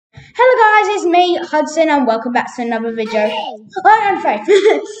Hello guys, it's me, Hudson, and welcome back to another video. Hey. I'm Faith.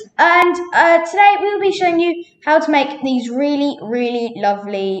 And today we'll be showing you how to make these really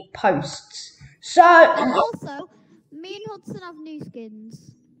lovely posts. So, And also, me and Hudson have new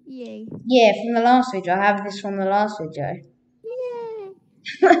skins. Yay. yeah, from the last video. I have this from the last video.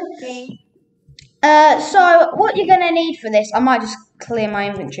 Yay. So what you're going to need for this, I might just clear my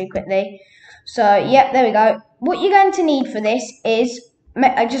inventory quickly. So, yep, there we go. What you're going to need for this is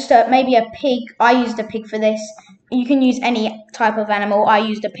maybe a pig. I used a pig for this. You can use any type of animal. I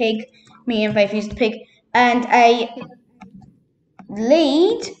used a pig. Me and Faith used a pig. And a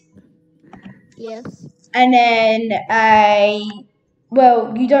lead. Yes. And then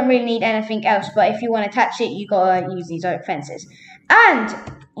well, you don't really need anything else. But if you want to attach it, you got to use these oak fences. And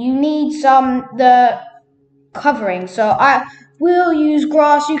you need the covering. So I will use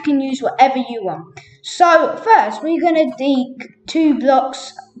grass. You can use whatever you want. So first, we're going to dig 2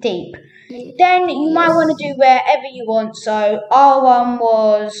 blocks deep. Then you might want to do wherever you want. So our one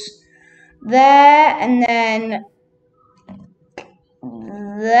was there, and then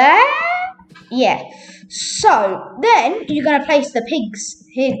there. Yeah. So then you're going to place the pigs.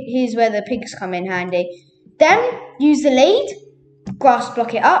 Here's where the pigs come in handy. Then use the lead. Grass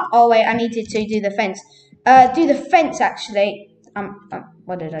block it up. Oh wait, I needed to do the fence. Do the fence actually.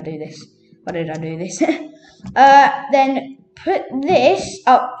 Why did I do this? Why did I do this? Then put this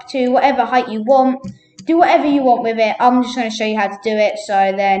up to whatever height you want. Do whatever you want with it. I'm just going to show you how to do it.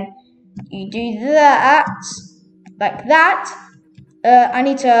 So then you do that like that. I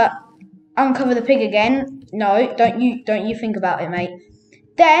need to uncover the pig again. No, don't you think about it, mate.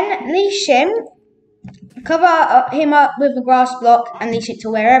 Then leash him. Cover him up with a grass block and leash it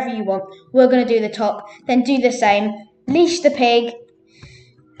to wherever you want. We're going to do the top. Then do the same. Leash the pig.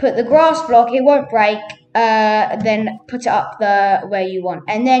 Put the grass block. It won't break. Then put it up where you want.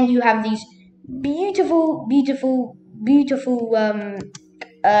 And then you have these beautiful. What if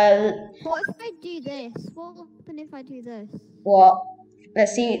I do this? What will happen if I do this? What?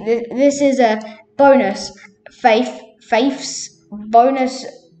 Let's see. This is a bonus. Faith's bonus.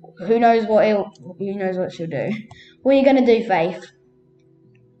 Who knows what she'll do? What are you gonna do, Faith?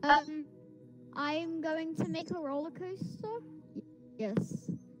 I'm going to make a roller coaster. Yes.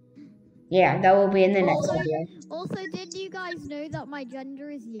 Yeah, that will be in the next video. Also, did you guys know that my gender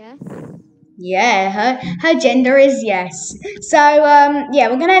is yes? Yeah, her gender is yes. So yeah,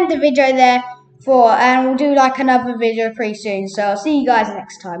 we're gonna end the video there and we'll do like another video pretty soon. So I'll see you guys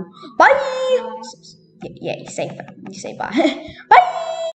next time. Bye. Yeah, you say bye. Bye.